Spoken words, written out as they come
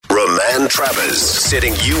Man Trappers,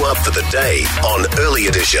 setting you up for the day on Early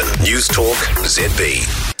Edition News Talk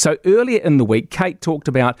ZB. So earlier in the week, Kate talked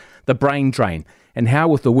about the brain drain and how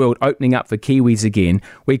with the world opening up for Kiwis again,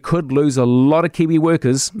 we could lose a lot of Kiwi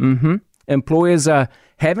workers. Employers are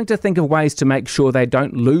having to think of ways to make sure they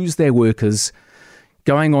don't lose their workers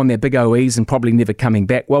going on their big OEs and probably never coming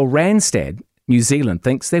back. Well, Randstad, New Zealand,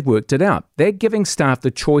 thinks they've worked it out. They're giving staff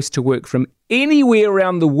the choice to work from anywhere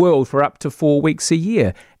around the world for up to 4 weeks a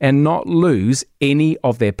year and not lose any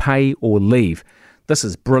of their pay or leave. This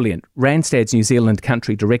is brilliant. Randstad's New Zealand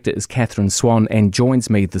Country Director is Catherine Swan and joins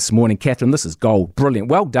me this morning. Catherine, this is gold. Brilliant.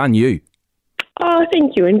 Well done, you. Oh,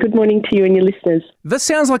 thank you, and good morning to you and your listeners. This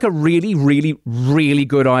sounds like a really, really, really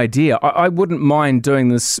good idea. I wouldn't mind doing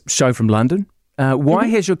this show from London. Why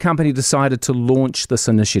has your company decided to launch this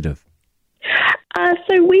initiative?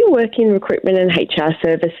 So we work in recruitment and HR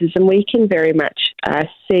services, and we can very much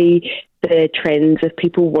see the trends of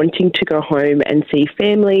people wanting to go home and see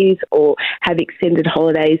families or have extended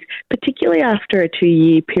holidays, particularly after a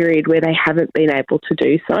 2-year period where they haven't been able to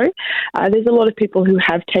do so. There's a lot of people who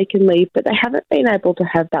have taken leave, but they haven't been able to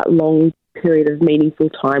have that long period of meaningful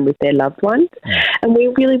time with their loved ones. And we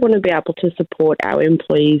really want to be able to support our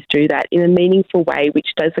employees do that in a meaningful way which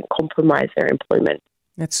doesn't compromise their employment.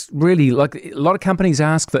 That's really, like, a lot of companies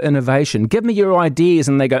ask for innovation. Give me your ideas,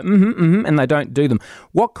 and they go, and they don't do them.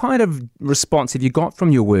 What kind of response have you got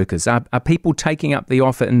from your workers? Are people taking up the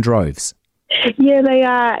offer in droves? Yeah, they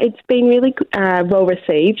are. It's been really well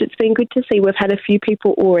received. It's been good to see. We've had a few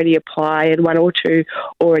people already apply and one or two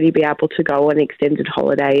already be able to go on extended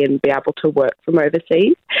holiday and be able to work from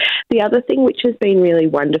overseas. The other thing which has been really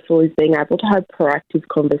wonderful is being able to have proactive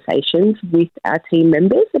conversations with our team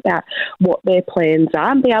members about what their plans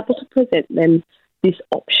are and be able to present them this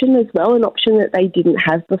option as well, an option that they didn't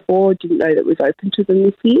have before, didn't know that was open to them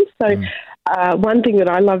this year. So one thing that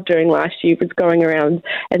I loved doing last year was going around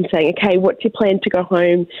and saying, okay, what's your plan to go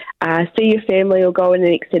home, see your family or go on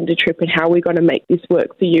an extended trip, and how we're going to make this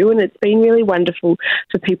work for you. And it's been really wonderful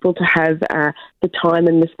for people to have the time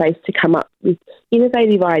and the space to come up with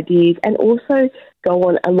innovative ideas and also go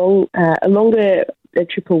on a longer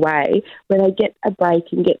trip away where they get a break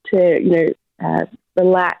and get to,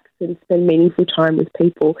 relax and spend meaningful time with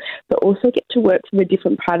people, but also get to work from a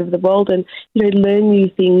different part of the world and, learn new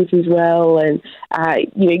things as well and,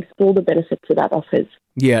 explore the benefits that that offers.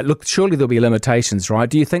 Yeah, look, surely there'll be limitations, right?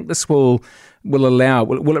 Do you think this will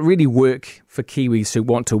it really work for Kiwis who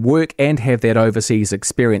want to work and have that overseas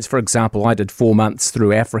experience? For example, I did 4 months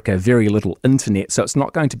through Africa, very little internet, so it's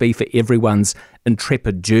not going to be for everyone's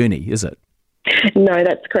intrepid journey, is it? No,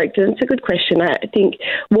 that's correct. And it's a good question. I think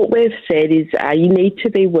what we've said is you need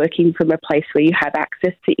to be working from a place where you have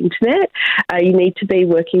access to internet. You need to be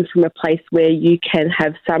working from a place where you can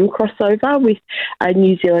have some crossover with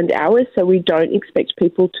New Zealand hours. So we don't expect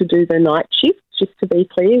people to do the night shift. Just to be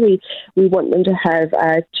clear, we want them to have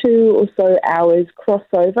 2 or so hours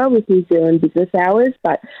crossover with New Zealand business hours,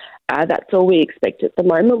 but that's all we expect at the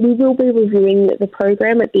moment. We will be reviewing the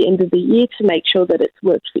program at the end of the year to make sure that it's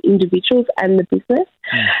worked for individuals and the business.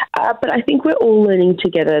 But I think we're all learning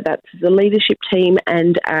together. That's the leadership team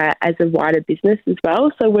and as a wider business as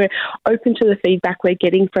well. So we're open to the feedback we're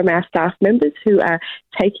getting from our staff members who are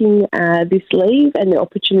taking this leave and the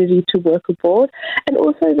opportunity to work abroad, and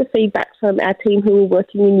also the feedback from our team who are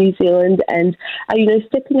working in New Zealand and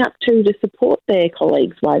stepping up to support their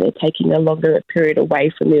colleagues while they're taking a longer period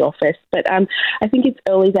away from the office. But I think it's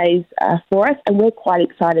early days for us, and we're quite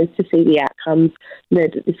excited to see the outcomes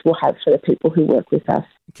that this will have for the people who work with us.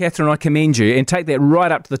 Catherine, I commend you, and take that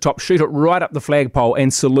right up to the top, shoot it right up the flagpole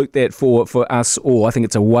and salute that for us all. I think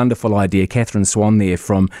it's a wonderful idea. Catherine Swan there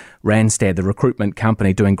from Randstad, the recruitment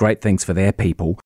company, doing great things for their people.